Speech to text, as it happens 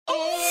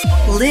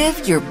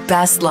Live your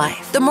best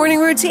life. The morning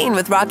routine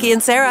with Rocki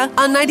and Sarah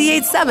on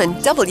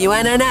 98.7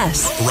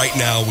 WNNS. Right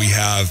now we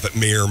have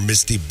Mayor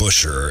Misty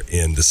Buscher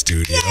in the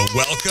studio. Yay!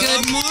 Welcome.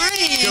 Good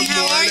morning.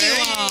 How are you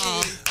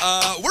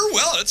all? We're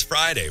well. It's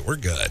Friday. We're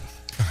good.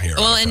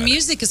 Well, and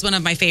music is one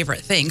of my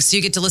favorite things. So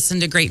you get to listen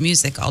to great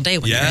music all day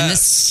when you're in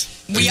this.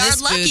 We are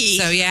lucky.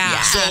 Booth, so yeah.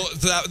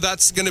 So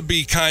that's going to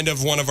be kind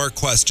of one of our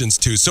questions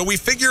too. So we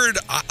figured,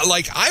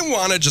 I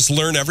want to just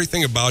learn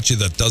everything about you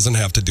that doesn't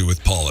have to do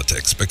with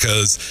politics,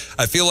 because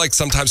I feel like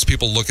sometimes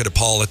people look at a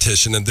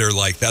politician and they're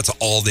like, that's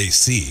all they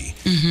see.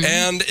 Mm-hmm.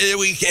 And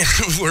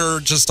we're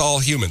just all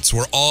humans.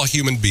 We're all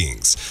human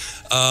beings.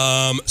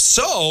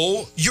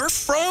 So you're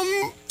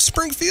from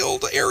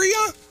Springfield area?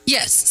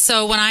 Yes.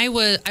 So when I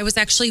was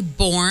actually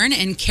born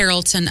in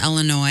Carrollton,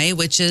 Illinois,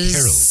 which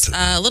is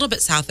a little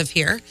bit south of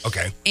here.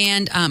 Okay.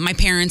 And my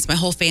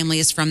whole family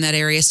is from that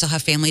area, still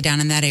have family down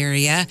in that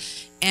area.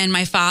 And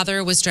my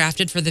father was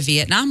drafted for the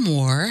Vietnam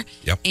War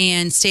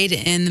and stayed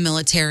in the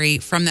military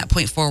from that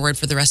point forward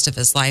for the rest of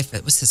his life.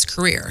 It was his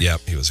career.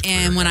 Yep, he was a career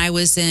And when guy. I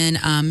was in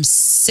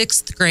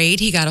sixth grade,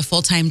 he got a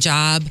full-time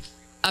job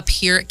up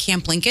here at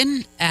Camp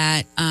Lincoln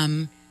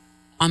on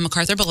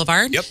MacArthur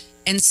Boulevard. Yep.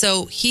 And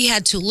so he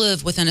had to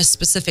live within a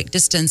specific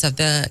distance of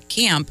the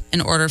camp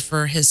in order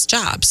for his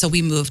job. So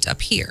we moved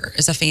up here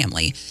as a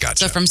family. Gotcha.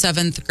 So from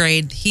seventh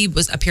grade, he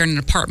was up here in an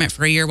apartment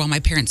for a year while my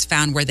parents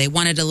found where they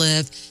wanted to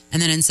live.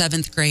 And then in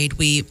seventh grade,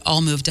 we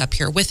all moved up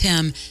here with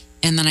him.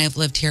 And then I've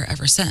lived here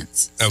ever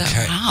since. So,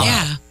 Okay. wow.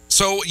 Yeah.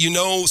 So you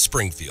know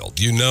Springfield.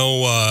 You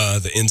know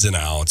the ins and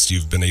outs.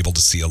 You've been able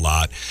to see a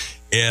lot.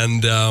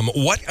 And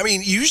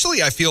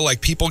usually I feel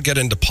like people get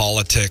into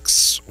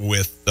politics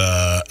with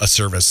a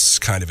service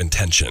kind of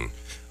intention.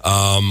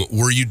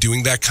 Were you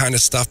doing that kind of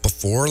stuff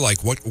before?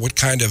 Like what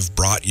kind of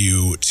brought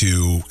you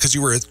to, because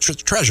you were a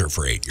treasurer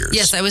for 8 years.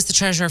 Yes, I was the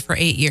treasurer for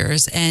 8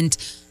 years. And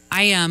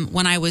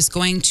when I was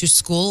going to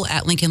school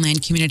at Lincoln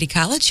Land Community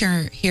College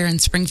here in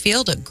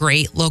Springfield, a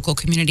great local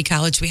community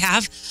college we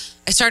have,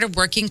 I started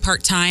working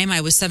part-time. I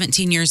was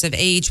 17 years of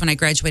age when I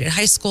graduated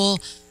high school.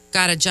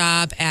 Got a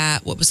job at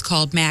what was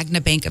called Magna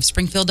Bank of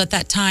Springfield at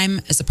that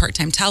time as a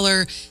part-time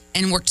teller,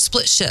 and worked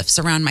split shifts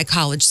around my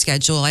college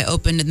schedule. I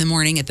opened in the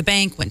morning at the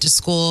bank, went to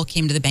school,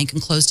 came to the bank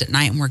and closed at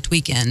night and worked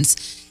weekends.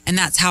 And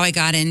that's how I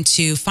got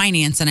into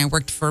finance. And I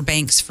worked for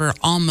banks for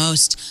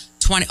almost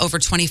over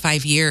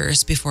 25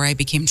 years before I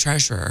became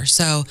treasurer.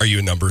 So are you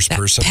a numbers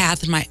person?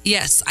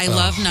 Yes, I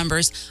love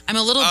numbers. I'm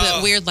a little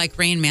bit weird like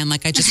Rain Man,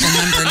 like I just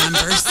remember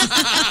numbers.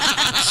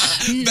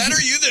 Better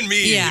you than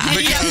me. Yeah,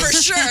 for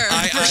sure.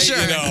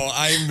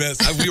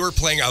 We were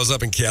playing, I was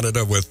up in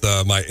Canada with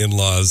my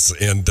in-laws,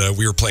 and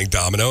we were playing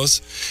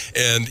dominoes.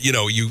 And,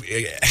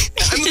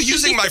 I'm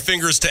using my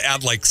fingers to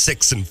add like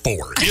 6 and 4.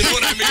 You know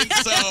what I mean?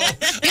 So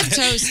you have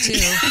toes too.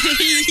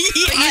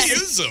 I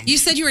use them. You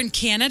said you were in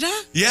Canada?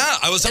 Yeah,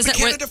 I was up in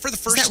Canada for the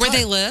first time. Is that where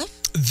they live?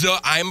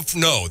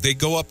 They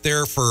go up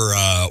there for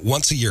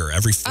once a year,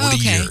 every 40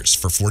 years,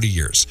 for 40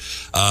 years.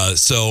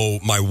 So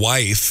my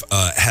wife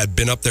had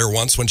been up there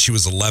once when she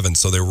was 11,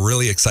 so they were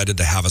really excited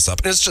to have us up.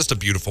 And it's just a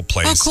beautiful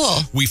place.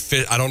 Oh, cool.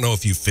 I don't know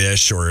if you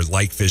fish or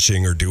like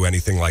fishing or do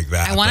anything like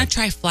that. I want to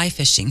try fly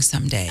fishing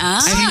someday. Oh.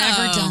 I've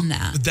never done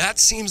that. That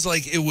seems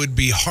like it would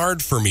be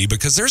hard for me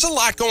because there's a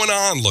lot going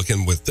on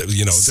looking with,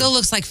 Still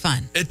looks like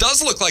fun. It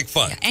does look like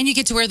fun. Yeah, and you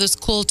get to wear those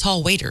cool,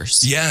 tall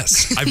waders.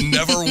 Yes. I've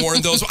never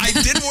worn those. I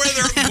did wear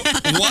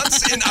them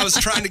once, and I was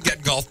trying to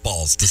get golf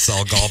balls to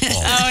sell golf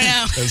balls. Oh,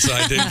 no. And so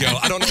I did go.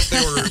 I don't know if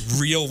they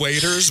were real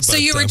waders. But, so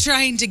you were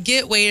trying to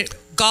get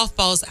golf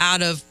balls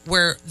out of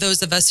where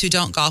those of us who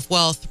don't golf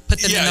well put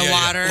them in the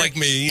water. Like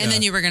me. And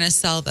then you were going to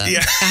sell them.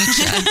 Yeah.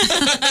 Gotcha.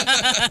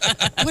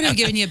 I would have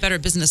given you a better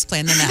business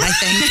plan than that, I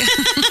think.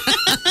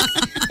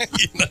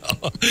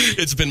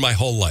 It's been my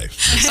whole life.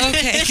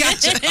 Okay,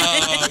 gotcha.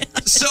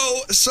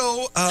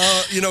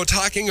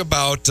 Talking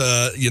about,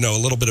 a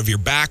little bit of your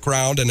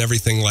background and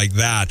everything like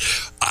that,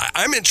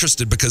 I'm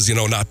interested because,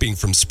 not being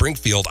from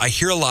Springfield, I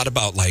hear a lot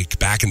about, like,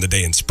 back in the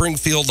day in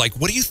Springfield. Like,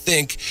 what do you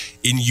think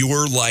in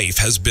your life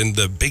has been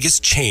the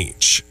biggest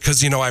change?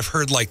 Because, I've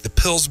heard, like, the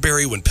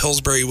Pillsbury, when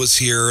Pillsbury was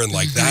here and,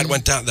 like, that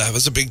went down, that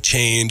was a big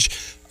change.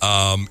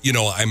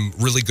 I'm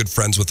really good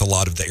friends with a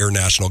lot of the Air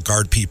National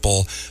Guard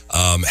people.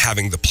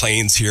 Having the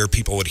planes here,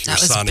 people would hear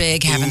sonic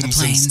big, booms having the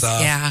planes. and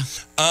stuff. Yeah.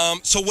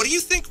 So what do you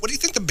think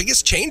the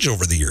biggest change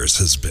over the years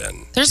has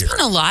been? There's been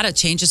a lot of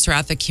changes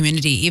throughout the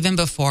community. Even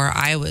before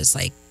I was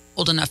like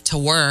old enough to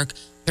work,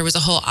 there was a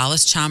whole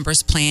Alice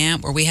Chambers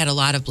plant where we had a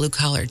lot of blue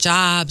collar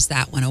jobs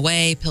that went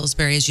away.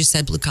 Pillsbury, as you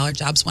said, blue collar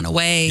jobs went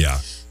away. Yeah.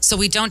 So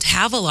we don't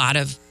have a lot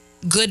of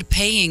good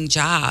paying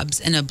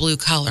jobs in a blue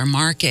collar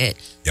market.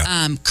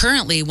 Yeah.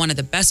 Currently, one of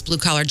the best blue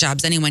collar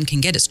jobs anyone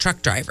can get is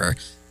truck driver.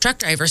 Truck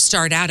drivers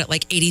start out at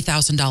like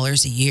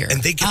 $80,000 a year.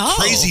 And they get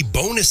crazy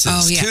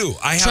bonuses too.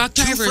 I have truck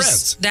two drivers,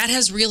 friends. That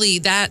has really,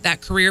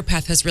 that career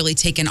path has really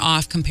taken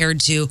off compared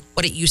to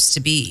what it used to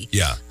be.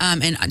 Yeah.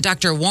 And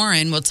Dr.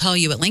 Warren will tell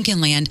you at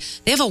Lincoln Land,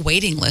 they have a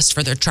waiting list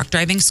for their truck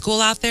driving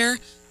school out there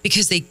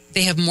because they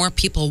have more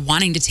people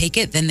wanting to take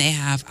it than they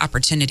have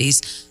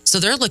opportunities. So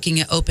they're looking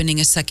at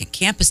opening a second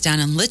campus down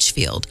in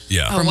Litchfield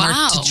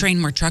to train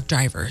more truck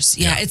drivers.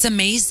 Yeah, it's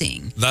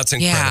amazing. That's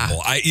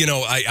incredible. Yeah.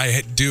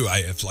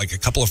 I have like a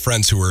couple of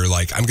friends who are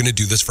like, I'm going to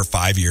do this for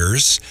 5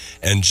 years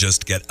and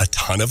just get a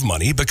ton of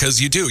money, because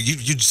you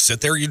just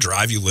sit there, you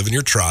drive, you live in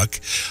your truck.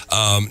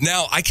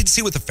 Now I can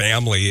see with the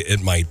family,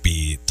 it might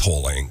be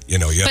tolling,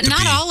 but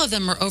not all of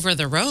them are over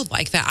the road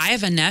like that. I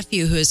have a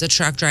nephew who is a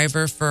truck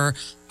driver for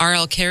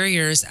RL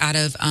Carriers out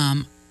of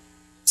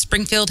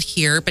Springfield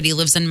here, but he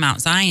lives in Mount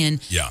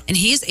Zion. Yeah. And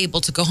he's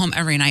able to go home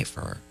every night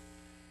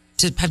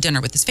to have dinner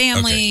with his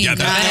family. Okay. Yeah,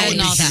 that would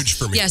be huge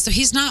for me. Yeah, so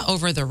he's not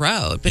over the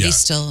road, but he's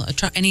still a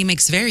truck, and he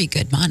makes very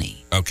good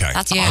money. Okay.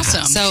 That's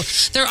awesome.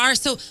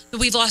 So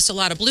we've lost a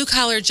lot of blue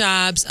collar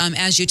jobs.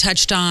 As you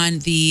touched on,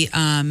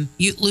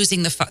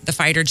 losing the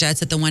fighter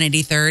jets at the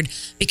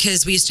 183rd,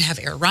 because we used to have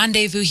Air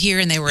Rendezvous here,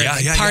 and they were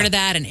part of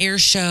that, an air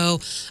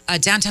show.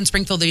 Downtown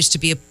Springfield, there used to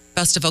be a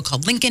festival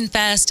called Lincoln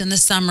Fest in the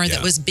summer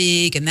that was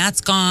big, and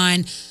that's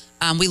gone.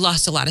 We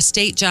lost a lot of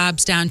state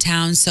jobs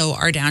downtown, so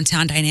our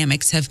downtown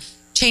dynamics have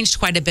changed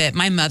quite a bit.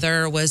 My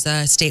mother was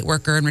a state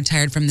worker and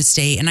retired from the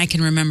state, and I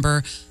can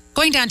remember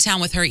going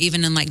downtown with her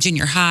even in like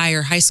junior high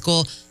or high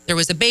school. There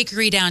was a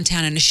bakery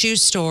downtown and a shoe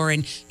store,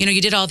 and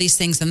you did all these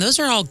things, and those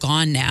are all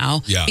gone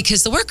now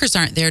because the workers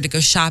aren't there to go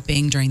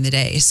shopping during the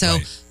day. So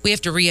we have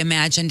to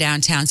reimagine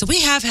downtown. So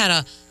we have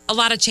had a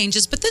lot of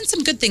changes, but then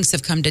some good things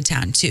have come to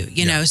town too,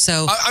 know,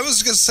 so. I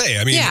was going to say,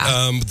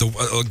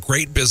 the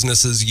great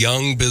businesses,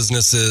 young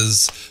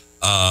businesses,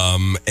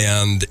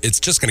 and it's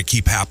just going to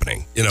keep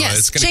happening.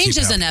 It's going to change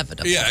is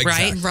inevitable,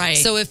 exactly. Right.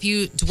 So if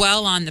you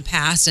dwell on the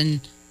past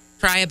and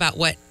cry about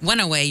what went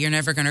away, you're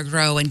never going to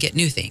grow and get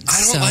new things.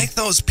 I don't like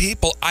those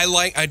people. I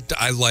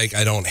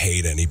don't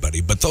hate anybody,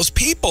 but those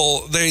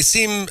people, they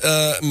seem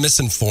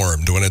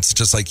misinformed when it's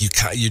just like you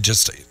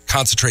just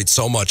concentrate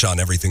so much on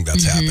everything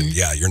that's happened.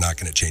 Yeah, you're not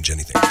going to change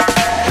anything.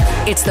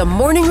 It's the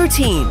morning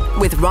routine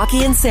with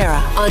Rocki and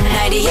Sarah on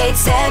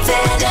 98.7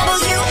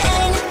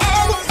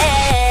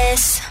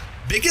 WNNS.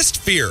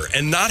 Biggest fear,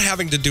 and not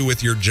having to do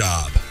with your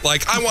job.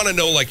 Like, I want to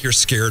know, like, you're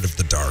scared of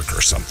the dark or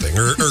something,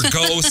 or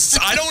ghosts.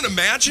 I don't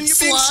imagine you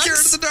being scared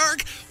of the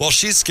dark. Well,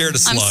 she's scared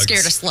of slugs. I'm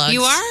scared of slugs.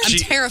 You are? I'm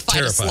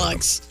terrified of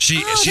slugs.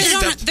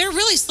 They're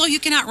really slow.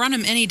 You can outrun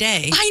them any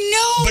day. I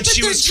know, but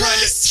she was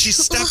she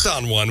stepped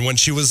on one when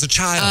she was a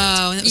child.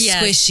 Oh, and it was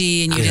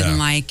squishy, and you didn't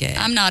like it.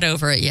 I'm not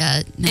over it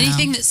yet. No.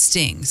 Anything that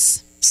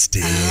stings.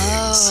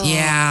 Stings.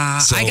 Yeah.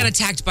 So, I got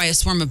attacked by a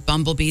swarm of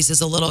bumblebees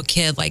as a little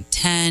kid, like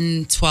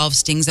 10, 12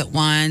 stings at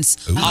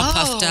once, all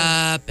puffed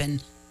up,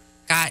 and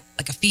got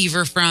like a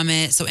fever from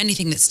it. So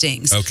anything that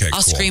stings. Okay,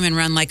 I'll scream and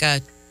run like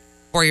a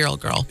 4-year-old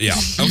girl. Yeah.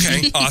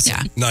 Okay.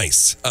 Awesome.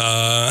 Nice.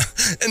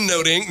 And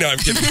noting. No, I'm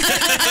kidding.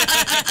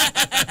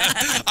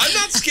 I'm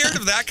not scared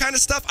of that kind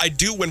of stuff. I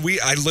do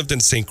I lived in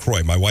St.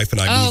 Croix. My wife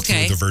and I moved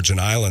through the Virgin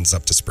Islands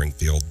up to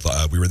Springfield.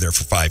 We were there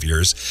for 5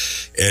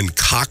 years, and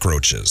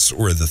cockroaches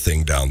were the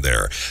thing down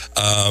there.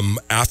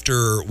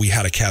 After we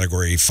had a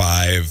Category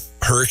 5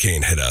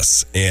 hurricane hit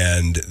us,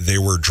 and they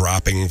were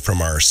dropping from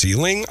our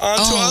ceiling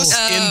onto us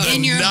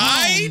in the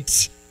night.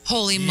 Home.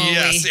 Holy moly.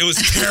 Yes, it was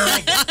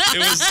terrible.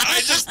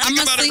 I just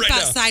think about it right now.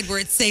 I'm going to sleep outside where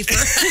it's safer.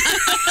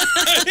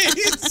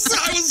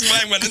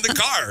 I went in the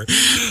car.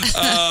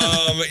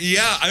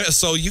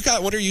 So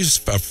what are you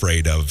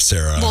afraid of,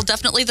 Sarah? Well,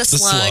 definitely the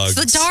slugs.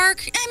 The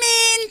dark.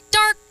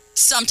 Dark.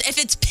 If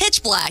it's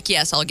pitch black,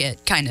 yes, I'll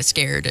get kind of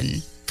scared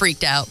and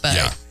freaked out,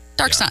 but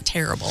dark's not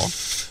terrible.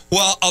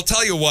 Well, I'll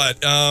tell you what,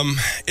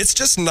 it's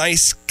just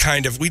nice,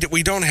 kind of. We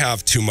don't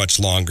have too much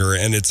longer,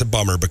 and it's a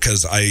bummer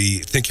because I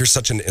think you're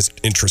such an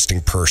interesting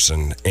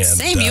person. And,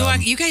 same,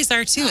 you guys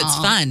are too. It's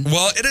fun.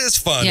 Well, it is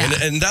fun,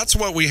 and that's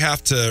what we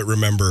have to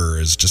remember,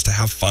 is just to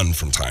have fun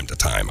from time to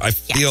time. I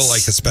feel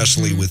like,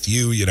 especially with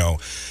you,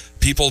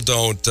 people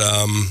don't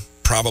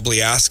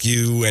probably ask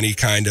you any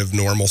kind of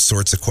normal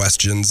sorts of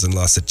questions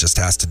unless it just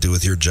has to do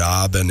with your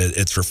job, and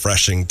it's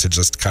refreshing to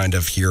just kind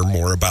of hear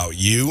more about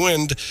you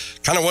and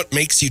kind of what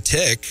makes you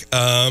tick.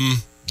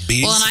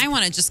 Well, and I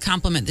want to just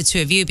compliment the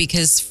two of you,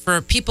 because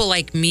for people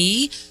like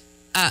me,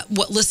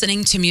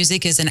 listening to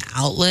music is an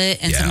outlet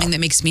and something that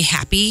makes me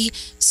happy.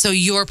 So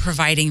you're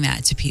providing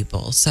that to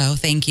people. So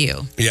thank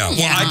you. Yeah. Well,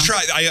 I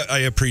try. I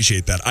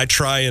appreciate that. I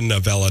try and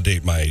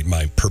validate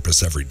my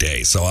purpose every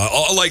day. So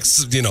I'll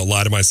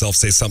lie to myself,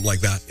 say something like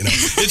that.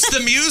 It's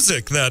the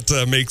music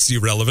that makes you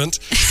relevant.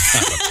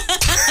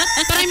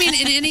 But I mean,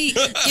 in any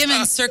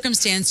given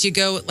circumstance, you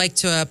go like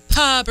to a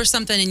pub or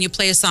something and you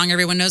play a song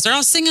everyone knows. They're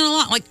all singing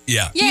along. Like,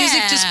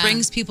 music just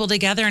brings people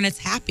together and it's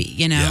happy,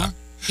 Yeah.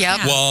 Yep.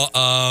 Well,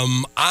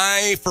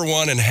 I, for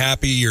one, am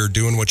happy you're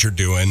doing what you're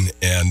doing.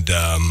 And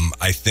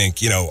I think,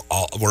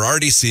 we're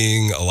already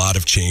seeing a lot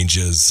of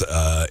changes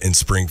in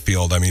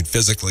Springfield. I mean,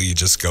 physically, you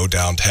just go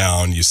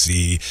downtown, you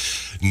see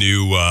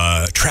new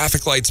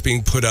traffic lights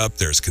being put up.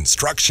 There's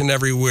construction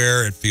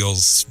everywhere. It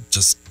feels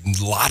just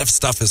a lot of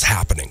stuff is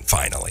happening,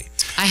 finally.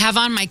 I have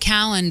on my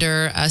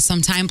calendar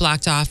some time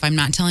blocked off. I'm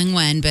not telling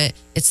when, but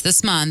it's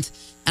this month.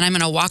 And and I'm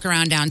going to walk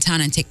around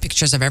downtown and take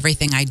pictures of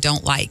everything I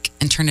don't like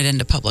and turn it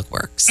into public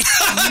works.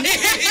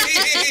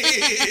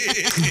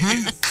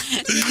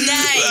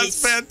 Nice.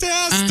 That's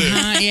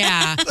fantastic.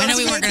 Yeah. I know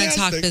we weren't going to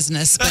talk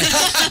business, but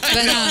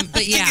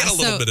yeah. Get a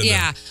little bit in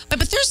yeah.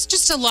 But there's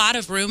just a lot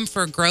of room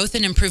for growth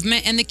and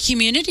improvement, and the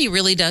community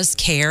really does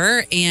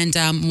care and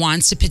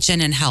wants to pitch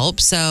in and help.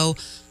 So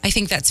I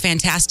think that's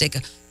fantastic.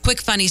 Quick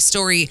funny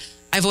story.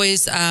 I've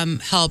always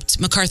helped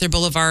MacArthur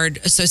Boulevard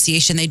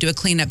Association. They do a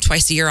cleanup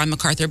twice a year on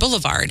MacArthur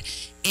Boulevard.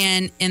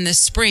 And in the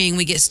spring,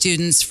 we get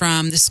students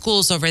from the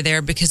schools over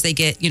there because they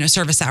get,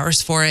 service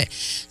hours for it.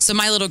 So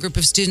my little group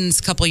of students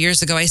a couple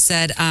years ago, I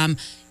said,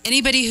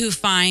 anybody who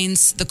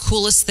finds the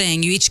coolest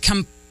thing, you each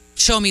come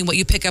show me what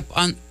you pick up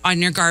on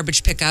your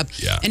garbage pickup.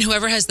 Yeah. And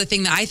whoever has the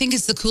thing that I think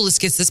is the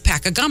coolest gets this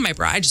pack of gum.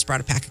 I just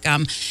brought a pack of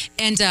gum.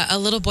 And a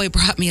little boy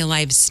brought me a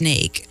live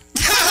snake.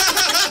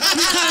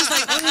 I was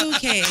like,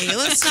 okay,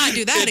 let's not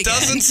do that again. It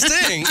doesn't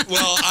sting.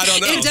 Well, I don't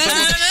know. It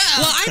doesn't.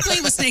 Well, I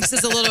played with snakes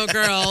as a little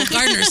girl,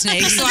 gardener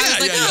snakes. So I was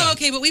like,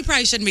 okay, but we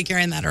probably shouldn't be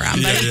carrying that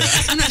around. But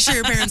I'm not sure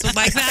your parents would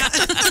like that.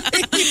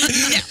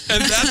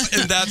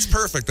 And that's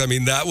perfect. I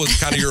mean, that was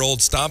kind of your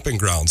old stomping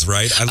grounds,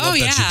 right? I love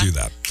that you do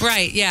that.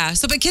 Right, yeah.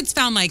 So, but kids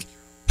found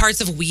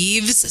parts of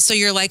weaves. So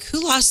you're like,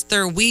 who lost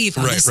their weave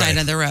on the side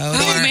of the road?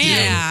 Oh,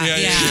 man.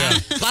 Yeah.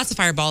 Lots of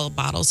Fireball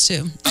bottles,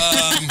 too.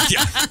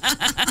 Yeah.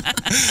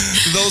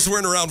 Those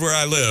weren't around where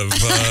I live,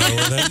 were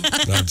they?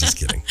 No, I'm just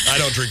kidding. I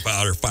don't drink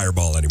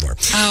Fireball anymore.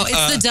 Oh,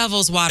 it's the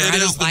devil's water. I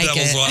don't like it.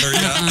 It is the devil's water,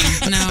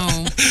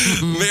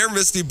 yeah. No. Mayor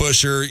Misty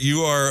Buscher,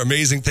 you are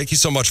amazing. Thank you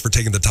so much for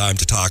taking the time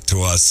to talk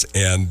to us.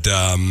 And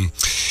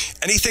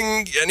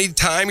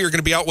anytime you're going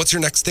to be out, what's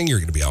your next thing you're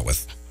going to be out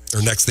with?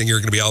 Or next thing you're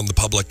going to be out in the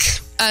public?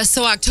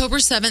 So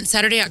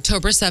Saturday,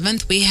 October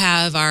 7th, we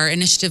have our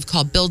initiative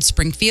called Build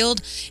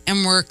Springfield,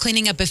 and we're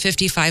cleaning up a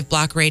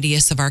 55-block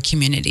radius of our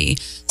community.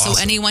 Awesome.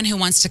 So anyone who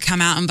wants to come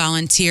out and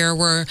volunteer,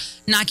 we're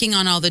knocking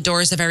on all the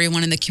doors of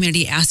everyone in the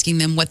community, asking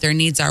them what their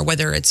needs are,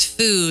 whether it's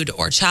food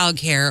or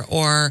childcare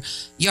or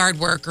yard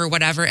work or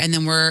whatever. And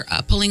then we're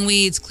pulling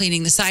weeds,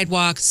 cleaning the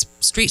sidewalks,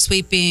 street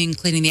sweeping,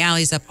 cleaning the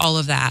alleys up, all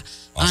of that.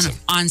 Awesome.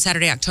 On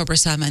Saturday, October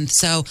 7th.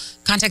 So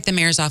contact the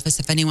mayor's office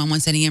if anyone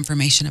wants any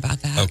information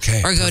about that.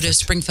 Okay. Or go to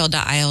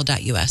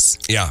springfield.il.us.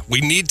 Yeah,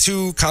 we need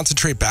to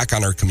concentrate back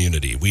on our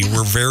community.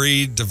 We're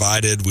very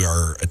divided.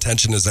 Our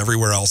attention is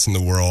everywhere else in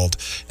the world,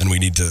 and we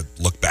need to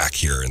look back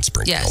here in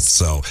Springfield. Yes.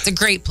 So it's a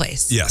great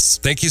place. Yes.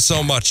 Thank you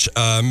so much,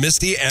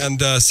 Misty.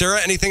 And Sarah,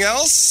 anything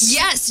else?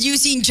 Yes,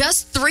 using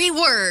just 3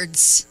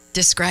 words.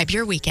 Describe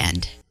your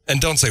weekend. And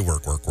don't say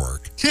work.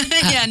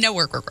 Yeah, no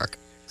work.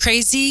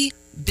 Crazy,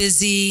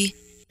 busy.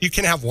 You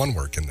can have one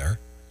work in there.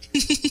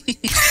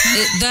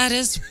 That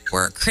is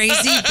work.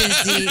 Crazy,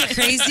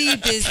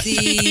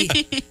 busy.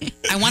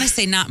 I want to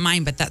say not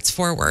mine, but that's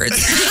 4 words.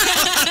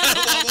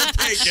 Well, we'll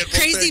take it.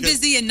 Crazy,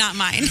 busy, and not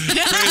mine.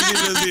 Crazy,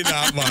 busy,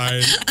 not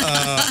mine.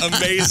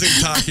 Amazing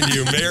talking to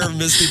you, Mayor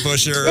Misty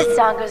Buscher. This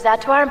song goes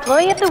out to our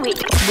Employee of the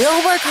Week.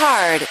 We'll work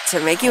hard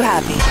to make you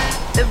happy.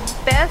 The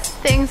best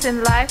things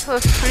in life are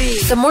free.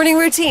 The Morning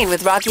Routine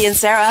with Rocki and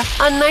Sarah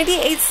on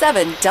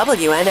 98.7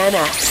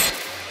 WNNX.